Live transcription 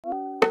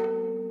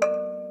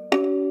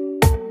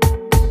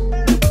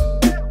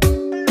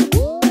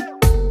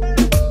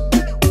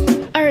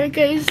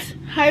Alright guys,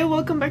 hi,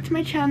 welcome back to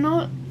my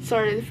channel.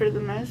 Sorry for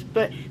the mess,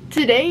 but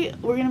today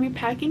we're gonna be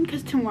packing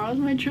because tomorrow's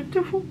my trip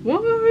to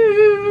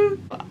Hawaii.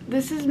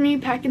 This is me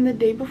packing the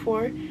day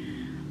before.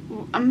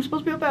 I'm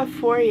supposed to be up at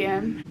 4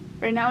 a.m.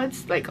 Right now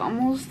it's like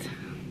almost,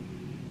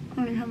 I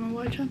don't even have my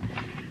watch on.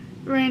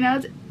 Right now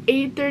it's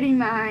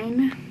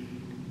 8:39,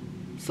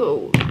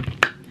 so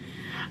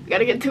I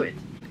gotta get to it.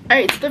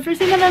 Alright, so the first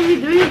thing that I'm gonna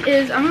be doing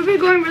is I'm gonna be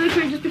going really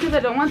quick just because I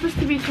don't want this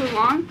to be too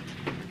long.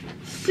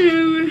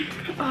 So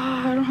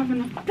I don't have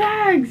enough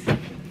bags.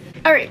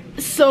 Alright,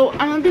 so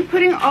I'm gonna be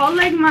putting all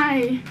like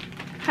my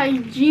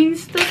hygiene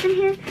stuff in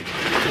here.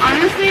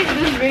 Honestly,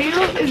 this video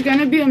is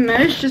gonna be a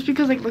mess just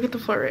because like look at the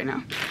floor right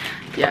now.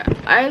 Yeah,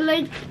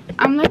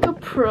 I'm like a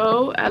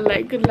pro at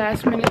like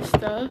last minute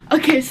stuff.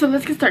 Okay, so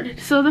let's get started.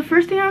 So the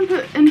first thing I'm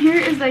gonna put in here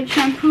is like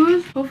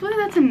shampoos. Hopefully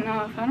that's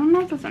enough. I don't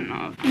know if that's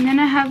enough. And then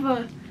I have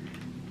I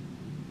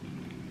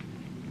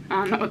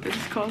don't know what this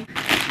is called.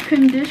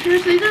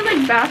 Conditioners. These are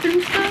like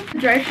bathroom stuff.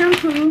 Dry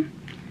shampoo.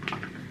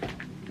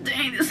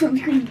 Dang, this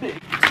sunscreen's big.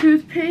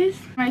 Toothpaste.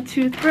 My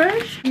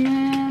toothbrush. And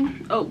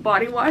then, oh,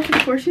 body wash.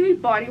 Of course you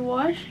need body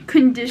wash.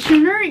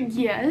 Conditioner,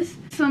 yes.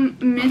 Some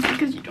mints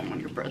because you don't want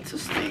your breath to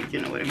stink,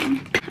 you know what I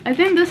mean. I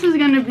think this is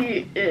gonna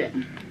be it.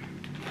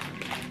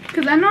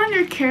 Because I know on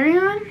your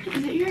carry-on,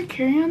 is it your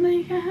carry-on that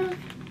you can have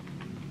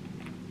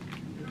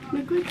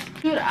liquids?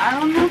 Dude, I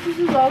don't know if this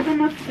is all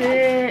gonna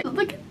fit.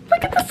 Look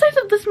at the size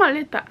of this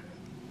maleta.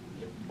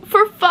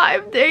 For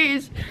 5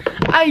 days.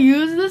 I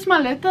use this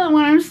maleta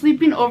when I'm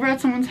sleeping over at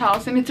someone's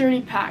house and it's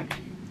already packed.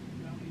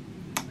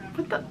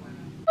 What the?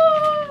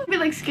 Be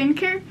like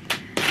skincare.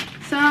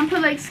 So I'm gonna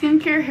put like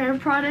skincare hair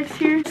products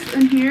here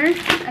in here,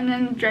 and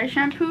then dry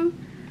shampoo.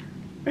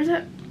 Where's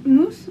that?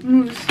 Mousse?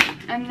 Mousse.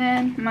 And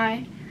then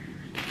my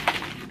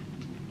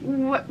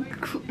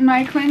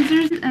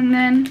cleansers, and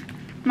then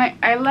my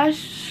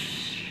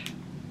eyelash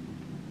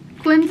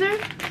cleanser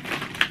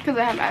because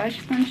I have eyelash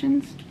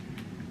extensions.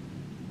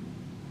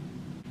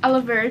 Aloe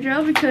vera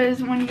gel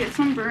because when you get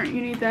sunburnt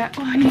you need that.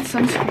 Oh, I need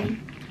sunscreen.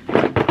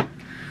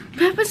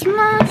 Pepper's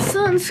my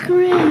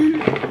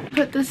sunscreen.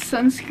 Put the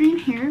sunscreen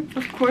here.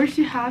 Of course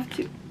you have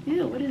to.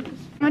 Ew, what is this?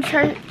 I'm gonna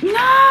try.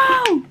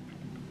 No!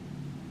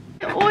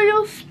 The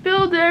oil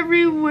spilled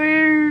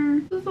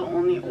everywhere. This is the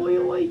only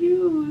oil I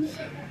use.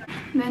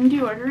 Then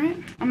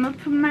deodorant. I'm gonna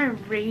put my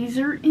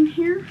razor in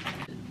here.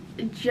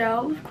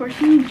 Gel, of course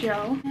you need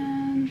gel.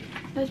 And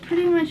that's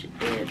pretty much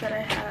it that I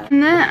have.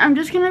 And then I'm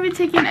just gonna be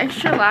taking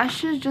extra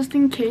lashes just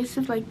in case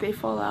if like they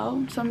fall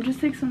out. So I'm just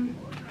take some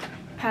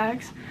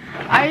packs.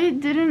 I'm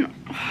gonna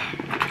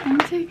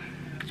take,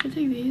 should I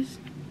take these?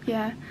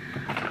 Yeah.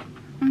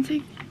 I'm gonna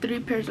take 3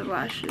 pairs of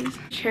lashes.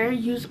 Chair,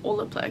 use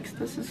Olaplex.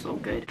 This is so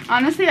good.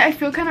 Honestly, I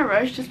feel kind of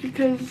rushed just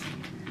because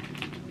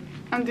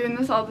I'm doing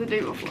this all the day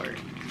before.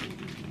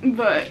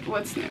 But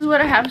what's new? This is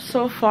what I have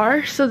so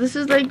far. So this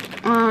is like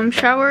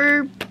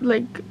shower,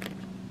 like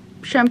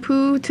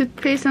shampoo,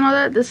 toothpaste and all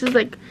that. This is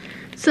like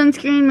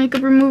sunscreen,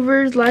 makeup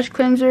removers, lash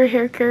cleanser,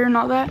 hair care and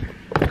all that.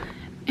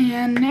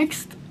 And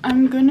next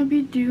I'm gonna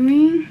be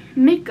doing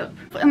makeup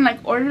in like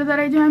order that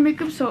I do my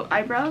makeup. So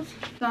eyebrows.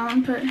 So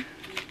I'm gonna put,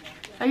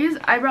 I use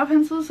eyebrow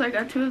pencils, so I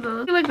got 2 of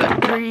those. I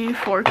like 3,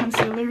 4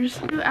 concealers.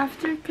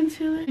 After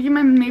concealer, I get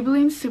my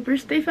Maybelline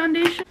Superstay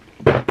foundation.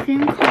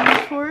 Cream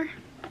contour.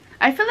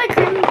 I feel like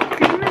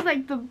cream is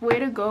like the way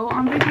to go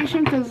on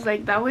vacation because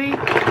like that way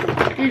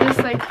you're just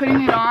like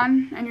putting it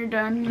on and you're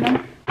done, you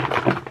know?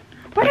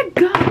 Where'd it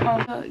go?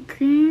 Oh,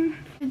 cream.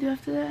 What do I do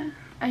after that?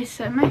 I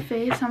set my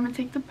face. I'm gonna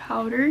take the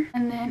powder,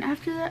 and then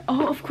after that,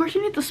 oh, of course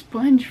you need the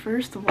sponge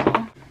first of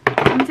all.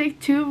 I'm gonna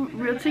take 2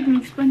 Real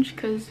Technique sponge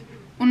because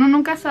uno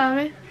nunca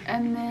sabe.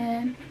 And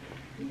then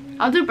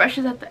I'll do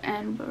brushes at the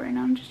end, but right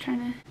now I'm just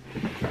trying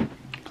to.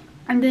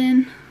 And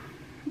then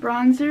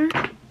bronzer.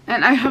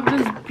 And I have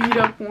this beat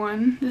up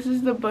one. This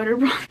is the butter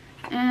bronzer.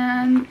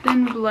 And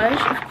then blush,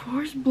 of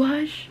course,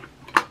 blush.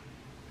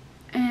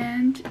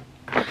 And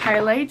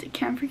highlight,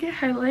 can't forget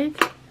highlight.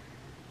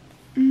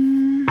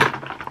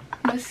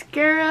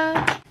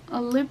 Mascara,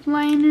 lip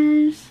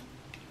liners,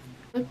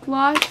 lip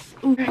gloss.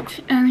 Ooh, right.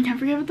 And I can't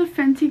forget about the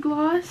Fenty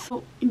gloss.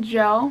 Oh,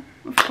 gel,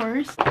 of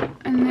course.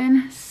 And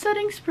then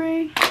setting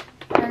spray.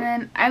 And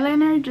then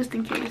eyeliner just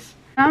in case.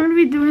 Now I'm gonna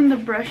be doing the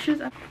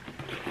brushes.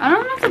 I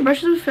don't know if the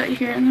brushes will fit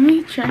here. Let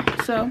me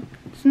check. So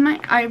this is my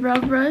eyebrow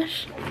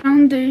brush,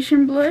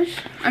 foundation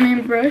brush,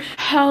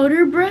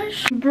 powder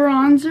brush,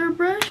 bronzer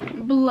brush,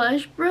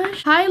 blush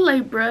brush,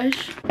 highlight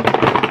brush,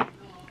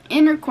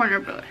 inner corner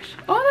brush.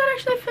 Oh, that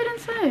actually fit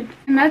inside.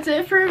 And that's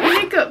it for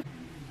makeup.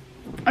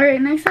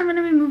 Alright, next I'm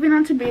gonna be moving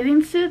on to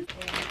bathing suits.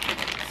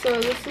 So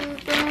this is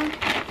the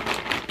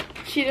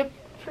cheetah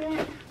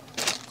print.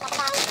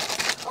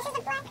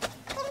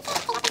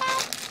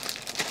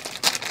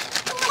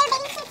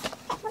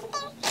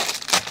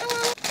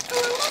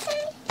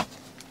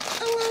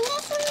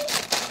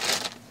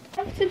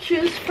 To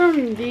choose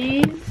from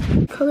these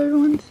colored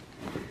ones.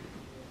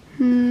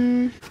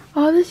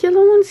 Oh, this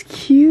yellow one's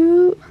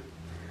cute.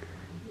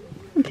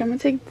 Okay, I'm gonna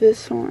take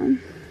this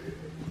one.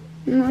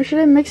 No, should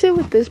I mix it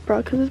with this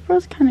bra? Because this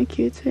bra's kind of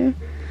cute too.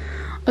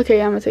 Okay,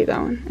 yeah, I'm gonna take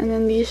that one. And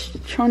then these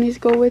chonies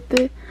go with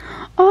it.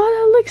 Oh,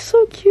 that looks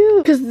so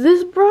cute. Because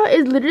this bra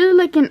is literally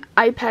like an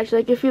eye patch.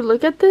 Like, if you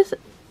look at this,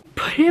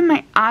 put it in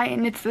my eye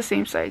and it's the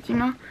same size, you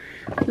know?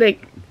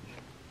 Like,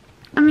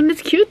 I mean,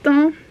 it's cute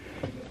though.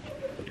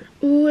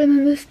 Ooh, and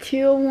then this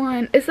teal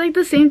one. It's like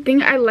the same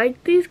thing. I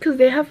like these because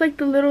they have like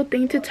the little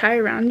thing to tie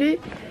around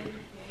it.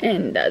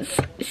 And that's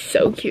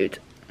so cute.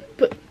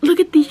 But look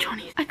at these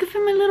chonies. I could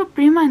fit my little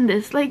prima in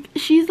this. Like,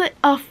 she's like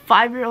a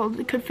 5-year-old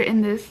that could fit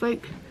in this.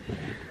 Like,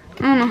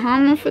 I don't know how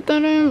I'm gonna fit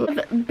that in.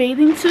 The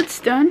bathing suit's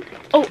done.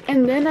 Oh,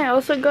 and then I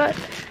also got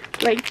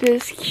like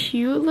this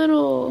cute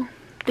little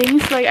thing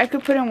so like I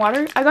could put in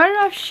water. I got it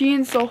off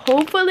Shein, so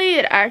hopefully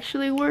it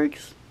actually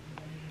works.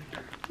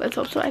 Let's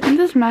hope so. I think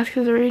this mask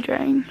is already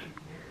drying.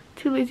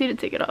 Too lazy to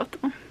take it off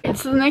though. Okay,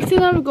 so the next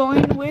thing I'm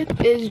going with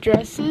is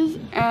dresses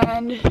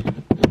and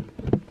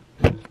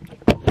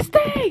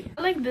stay.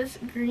 I like this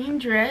green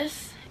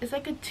dress. It's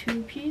like a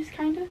 2-piece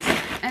kind of.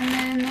 And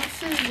then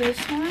next is this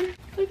one.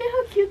 Look at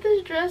how cute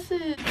this dress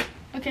is.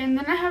 Okay, and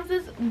then I have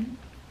this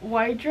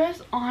white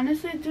dress.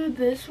 Honestly, dude,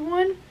 this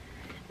one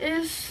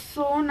is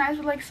so nice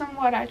with like some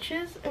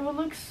huaraches. It would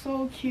look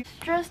so cute.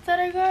 This dress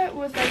that I got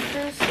was like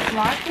this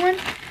black one.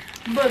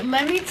 But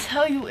let me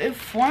tell you, it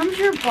forms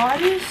your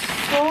body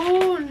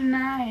so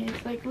nice.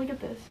 Like, look at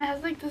this. It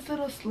has like this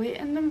little slit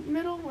in the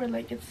middle where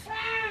like it's...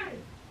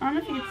 I don't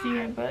know if you can see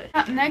it,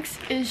 but... Next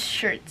is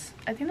shirts.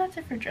 I think that's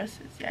it for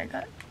dresses. Yeah, I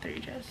got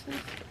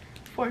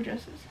 4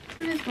 dresses.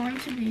 It is going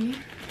to be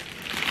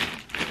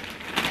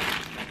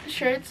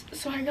shirts.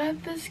 So I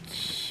got this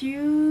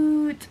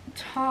cute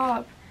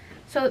top.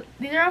 So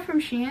these are all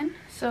from Shein.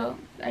 So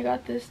I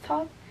got this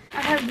top. I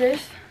have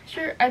this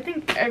shirt. I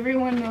think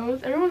everyone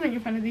knows. Everyone's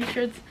making fun of these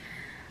shirts,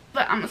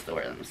 but I'm gonna still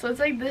wear them. So it's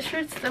like this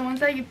shirt's the ones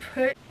that you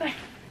put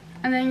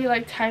and then you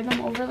like tie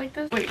them over like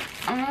this. Wait,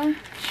 I'm gonna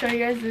show you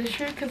guys this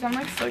shirt because I'm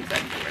like so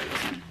excited to wear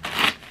this one.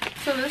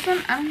 So this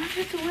one, I don't know if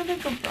you have to wear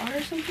like a bra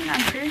or something.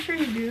 I'm pretty sure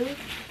you do.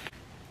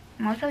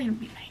 Mom's probably gonna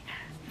beat my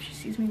ass if she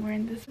sees me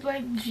wearing this.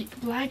 Like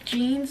black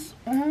jeans.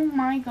 Oh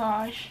my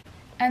gosh.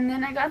 And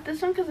then I got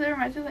this one because it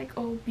reminds me of like,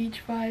 oh,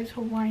 beach vibes,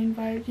 Hawaiian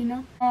vibes, you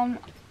know.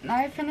 Now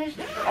I finished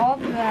all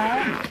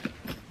that.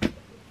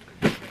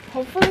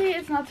 Hopefully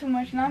it's not too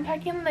much. Now I'm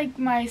packing like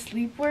my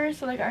sleepwear,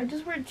 so like I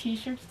just wear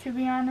t-shirts to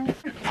be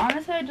honest. And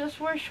honestly, I just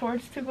wear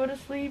shorts to go to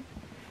sleep.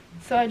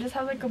 So I just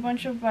have like a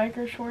bunch of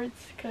biker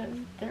shorts because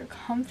they're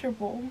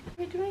comfortable. What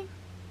are we doing?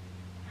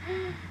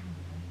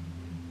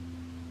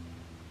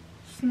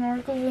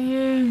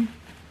 Snorkeling.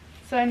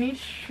 So I need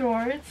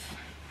shorts.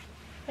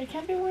 I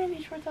can't be wearing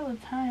these shorts all the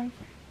time.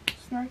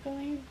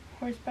 Snorkeling,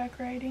 horseback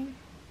riding,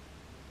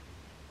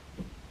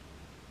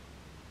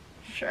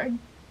 shark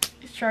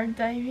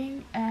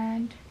diving,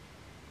 and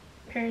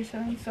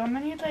parasailing. So I'm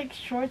gonna need like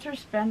shorts or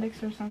spandex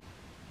or something.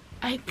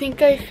 I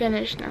think I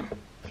finished now.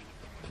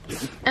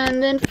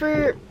 And then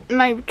for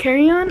my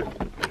carry-on,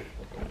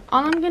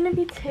 all I'm gonna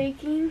be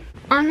taking,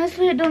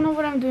 honestly I don't know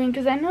what I'm doing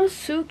because I know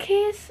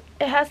suitcase,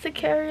 it has to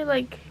carry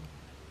like,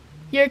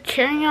 your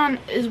carry-on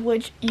is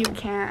which you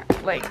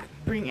can't like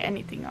bring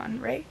anything on,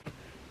 right?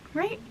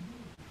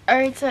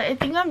 Alright, so I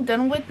think I'm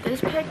done with this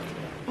pack,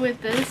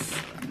 with this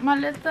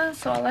maleta,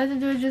 so all I have to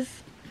do is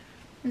just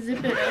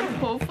zip it up,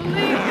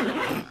 hopefully.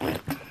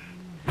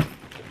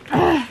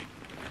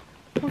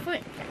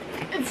 Hopefully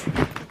it's,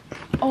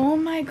 oh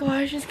my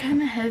gosh, it's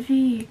kind of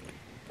heavy.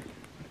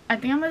 I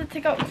think I'm going to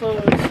take out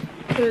clothes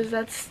because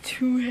that's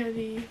too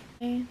heavy.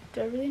 Okay,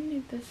 do I really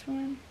need this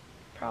one?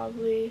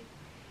 Probably.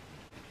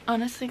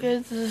 Honestly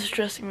guys, this is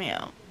stressing me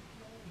out.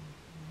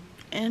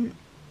 And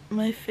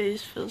my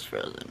face feels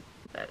frozen.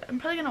 I'm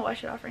probably gonna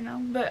wash it off right now,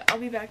 but I'll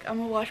be back. I'm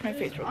gonna wash my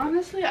face real quick.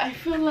 Honestly, I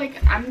feel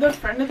like I'm the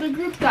friend of the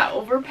group that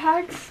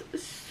overpacks.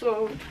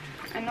 So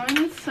I know I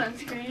need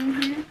sunscreen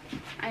in here.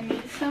 I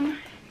need some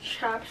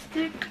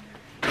chapstick.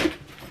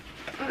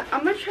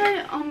 I'm gonna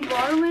try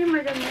bottling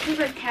like as much as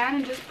I can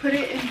and just put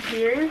it in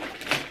here,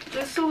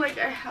 just so like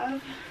I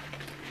have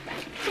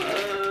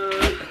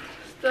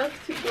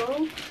stuff to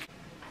go.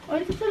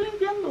 Ahorita estoy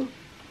limpiando.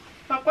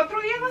 ¿Para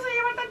 4 días no se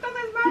lleva tanto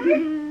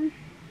desmadre?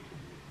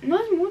 No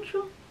es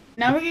mucho.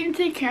 Now we're gonna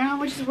take care of,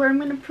 which is where I'm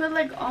gonna put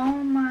like all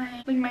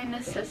my my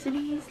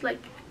necessities. Like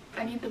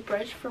I need the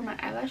brush for my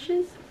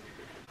eyelashes,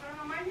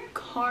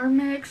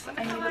 Carmex,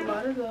 I need a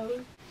lot of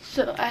those.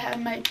 So I have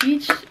my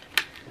Beats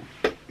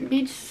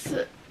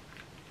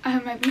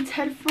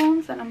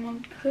headphones that I'm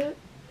gonna put,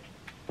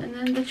 and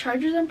then the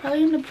chargers I'm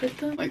probably gonna put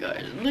them. Oh my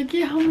god, look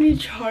at how many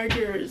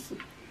chargers.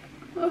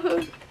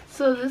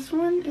 So this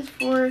one is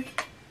for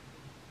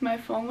my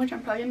phone, which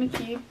I'm probably gonna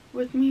keep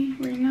with me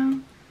right now.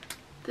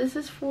 This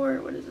is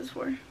for, what is this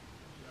for?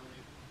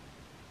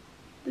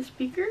 The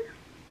speaker.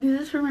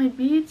 This is for my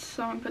Beats,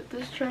 so I'm gonna put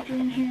this charger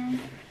in here.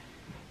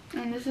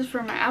 And this is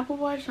for my Apple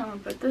Watch, so I'm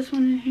gonna put this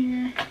one in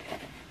here.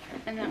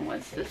 And then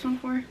what's this one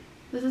for?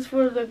 This is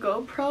for the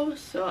GoPro,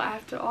 so I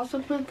have to also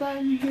put that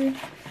in here.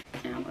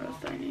 And what else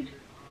do I need?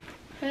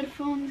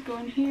 Headphones go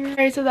in here.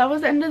 Alright, so that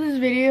was the end of this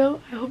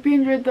video. I hope you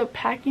enjoyed the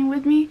packing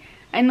with me.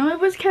 I know it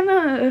was kind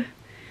of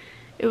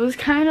it was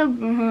kind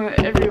of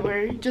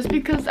everywhere just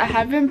because I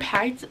haven't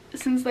packed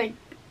since like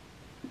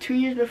 2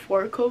 years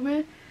before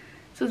COVID,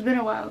 so it's been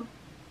a while.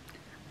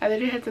 I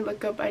literally had to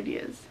look up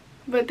ideas.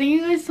 But thank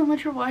you guys so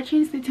much for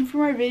watching. Stay tuned for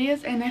more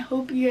videos, and I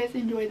hope you guys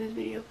enjoyed this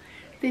video.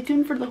 Stay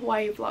tuned for the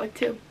Hawaii vlog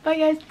too. Bye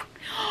guys.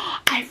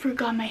 I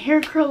forgot my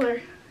hair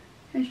curler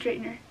and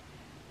straightener.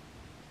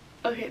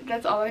 Okay,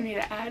 that's all I need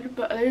to add,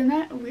 but other than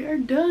that, we are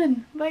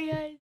done. Bye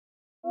guys.